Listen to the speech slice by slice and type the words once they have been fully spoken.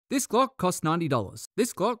This Glock costs $90.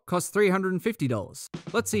 This Glock costs $350.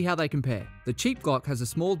 Let's see how they compare. The cheap Glock has a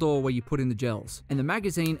small door where you put in the gels, and the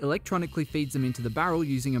magazine electronically feeds them into the barrel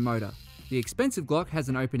using a motor. The expensive Glock has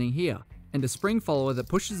an opening here, and a spring follower that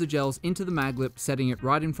pushes the gels into the mag lip, setting it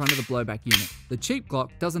right in front of the blowback unit. The cheap Glock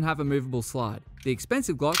doesn't have a movable slide. The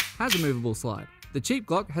expensive Glock has a movable slide. The cheap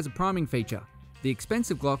Glock has a priming feature. The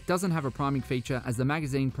expensive Glock doesn't have a priming feature as the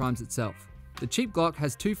magazine primes itself. The cheap Glock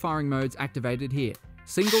has two firing modes activated here,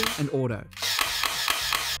 single and auto.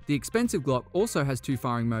 The expensive Glock also has two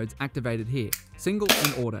firing modes activated here, single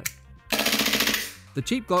and auto. The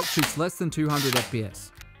cheap Glock shoots less than 200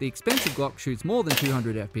 FPS. The expensive Glock shoots more than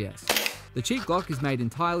 200 FPS. The cheap Glock is made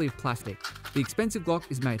entirely of plastic. The expensive Glock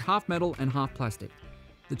is made half metal and half plastic.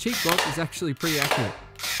 The cheap Glock is actually pretty accurate.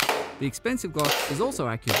 The expensive Glock is also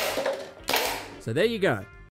accurate. So there you go.